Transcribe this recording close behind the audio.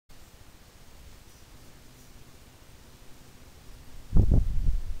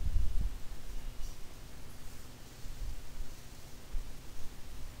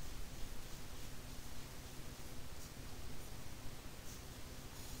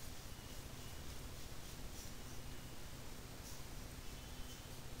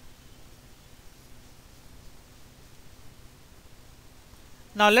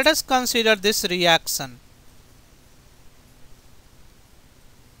Now let us consider this reaction.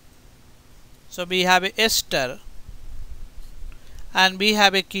 So we have a ester and we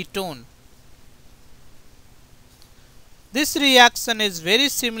have a ketone. This reaction is very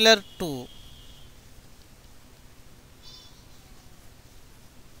similar to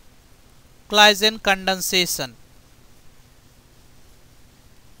Claisen condensation.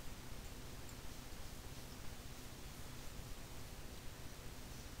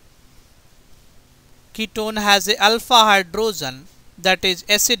 Ketone has a alpha hydrogen that is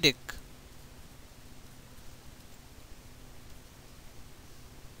acidic.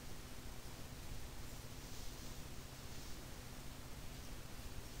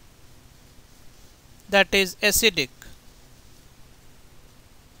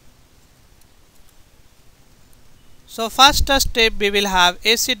 So first step we will have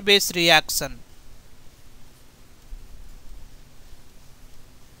acid base reaction.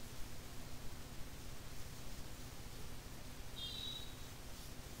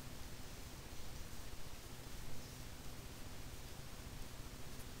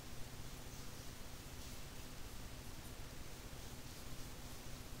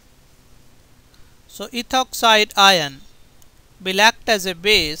 So ethoxide ion will act as a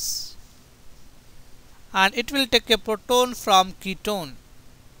base and it will take a proton from ketone,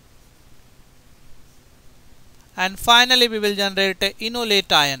 and finally we will generate a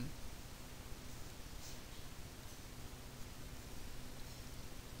enolate ion.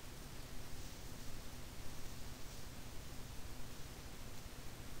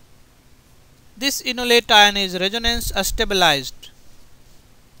 This enolate ion is resonance stabilized.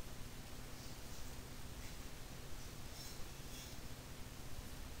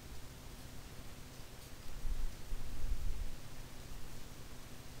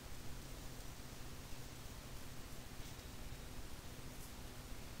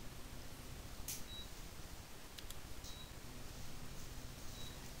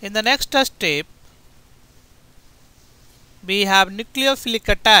 In the next step, we have nucleophilic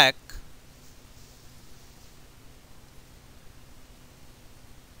attack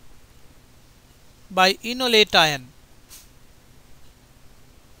by enolate ion.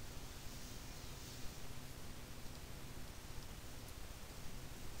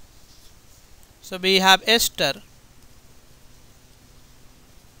 So we have ester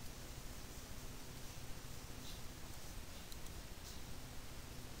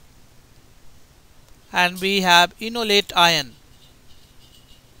and we have enolate ion.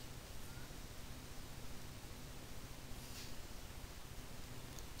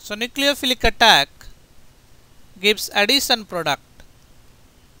 So nucleophilic attack gives addition product.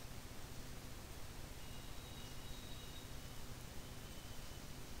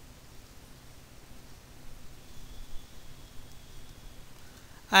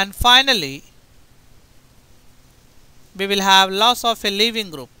 And finally, we will have loss of a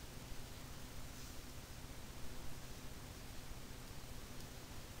leaving group.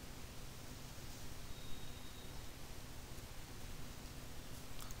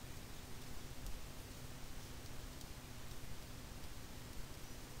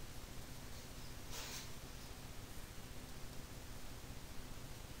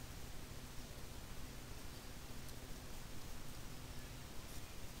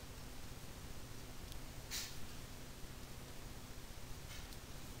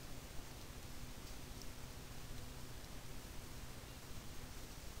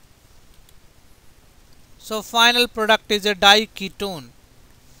 So final product is a diketone.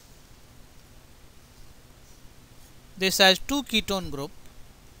 This has two ketone group.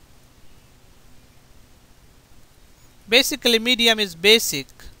 Basically medium is basic.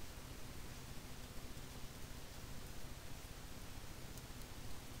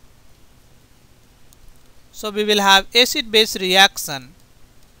 So we will have acid base reaction.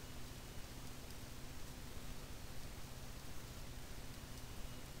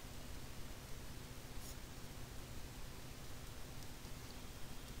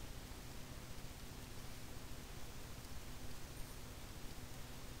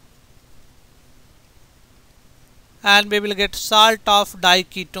 And we will get salt of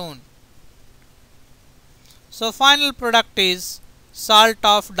diketone. So final product is salt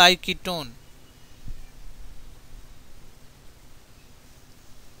of diketone.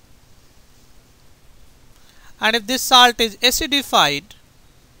 And if this salt is acidified,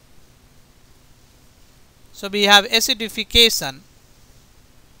 so we have acidification.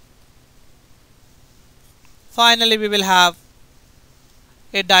 Finally we will have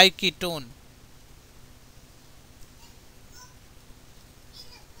a diketone.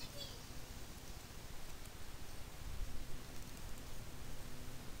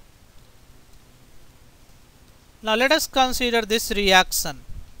 Now let us consider this reaction.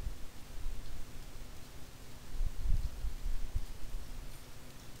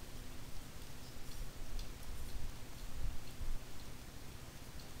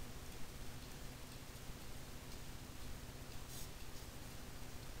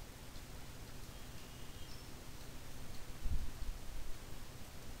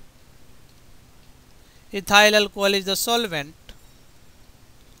 Ethyl alcohol is the solvent,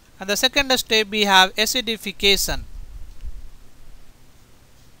 and the second step we have acidification.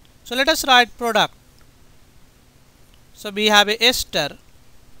 So let us write product. So we have a ester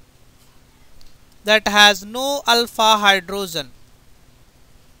that has no alpha hydrogen,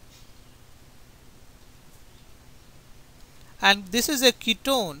 and this is a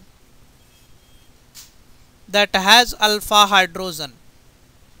ketone that has alpha hydrogen.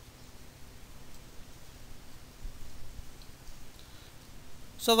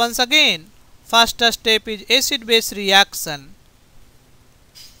 So once again, first step is acid base reaction,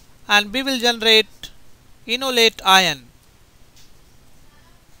 and we will generate enolate ion.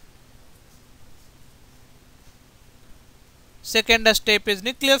 Second step is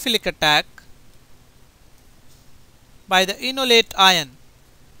nucleophilic attack by the enolate ion.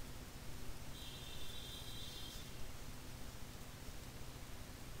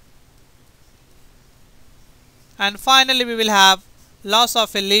 And finally we will have loss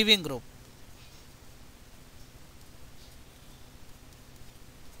of a leaving group.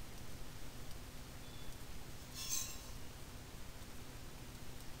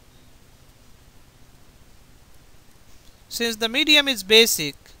 Since the medium is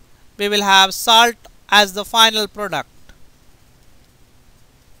basic, we will have salt as the final product.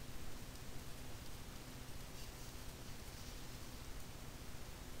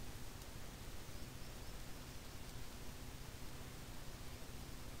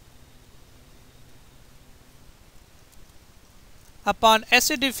 Upon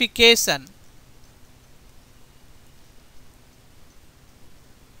acidification,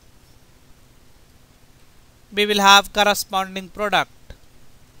 we will have corresponding product.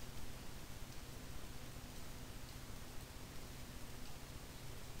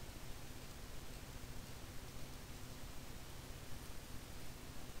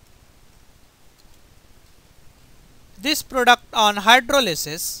 This product on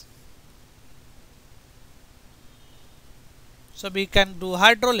hydrolysis, so we can do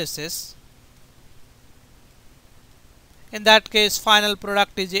hydrolysis. In that case, final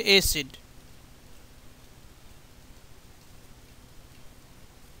product is a acid.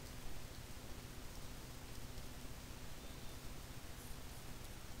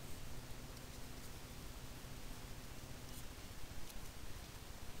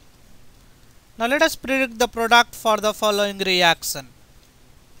 Now let us predict the product for the following reaction.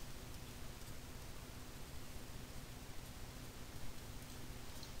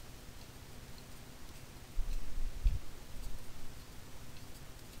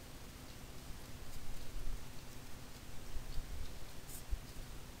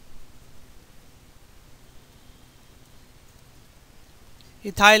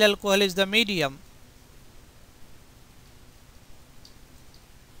 Ethyl alcohol is the medium.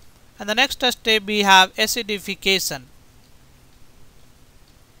 And the next step we have acidification.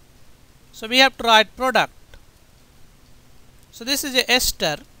 So we have to write product. So this is a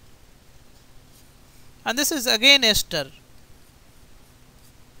ester, and this is again ester.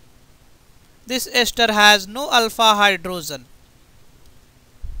 This ester has no alpha hydrogen,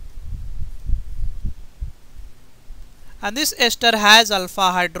 and this ester has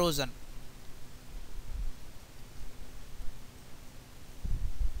alpha hydrogen.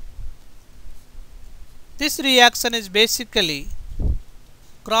 This reaction is basically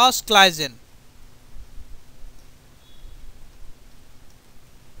cross-Claisen.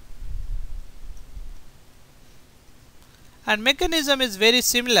 And mechanism is very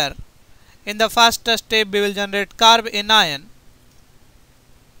similar. In the first step we will generate carbanion,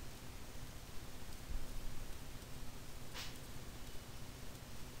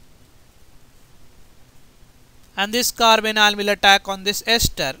 and this carbanion will attack on this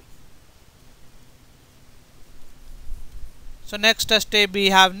ester. So next step we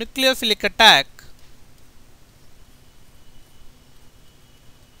have nucleophilic attack,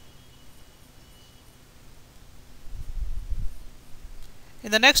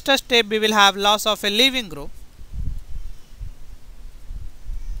 in the next step we will have loss of a leaving group,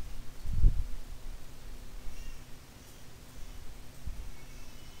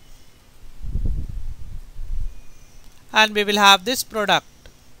 and we will have this product.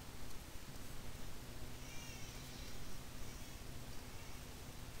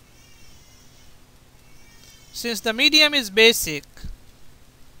 Since the medium is basic,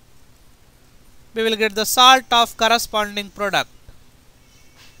 we will get the salt of corresponding product.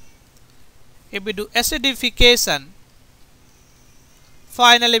 If we do acidification,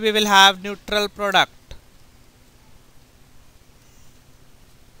 finally we will have neutral product.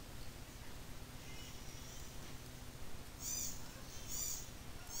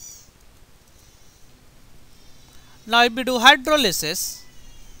 Now if we do hydrolysis,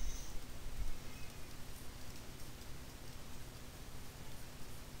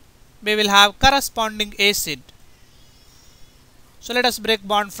 we will have corresponding acid. So let us break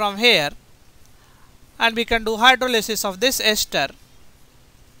bond from here, and we can do hydrolysis of this ester.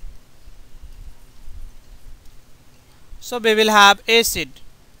 So we will have acid.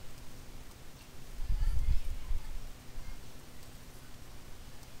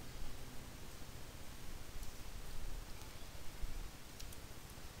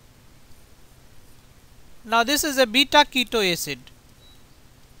 Now this is a beta keto acid.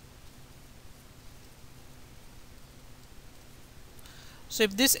 So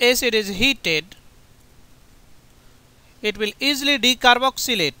if this acid is heated, it will easily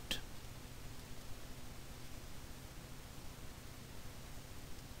decarboxylate.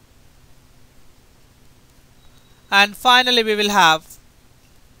 And finally we will have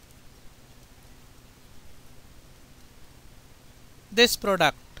this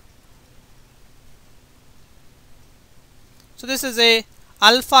product. So this is a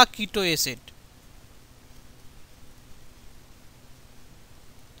alpha keto acid.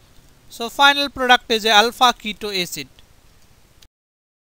 So final product is a alpha keto acid.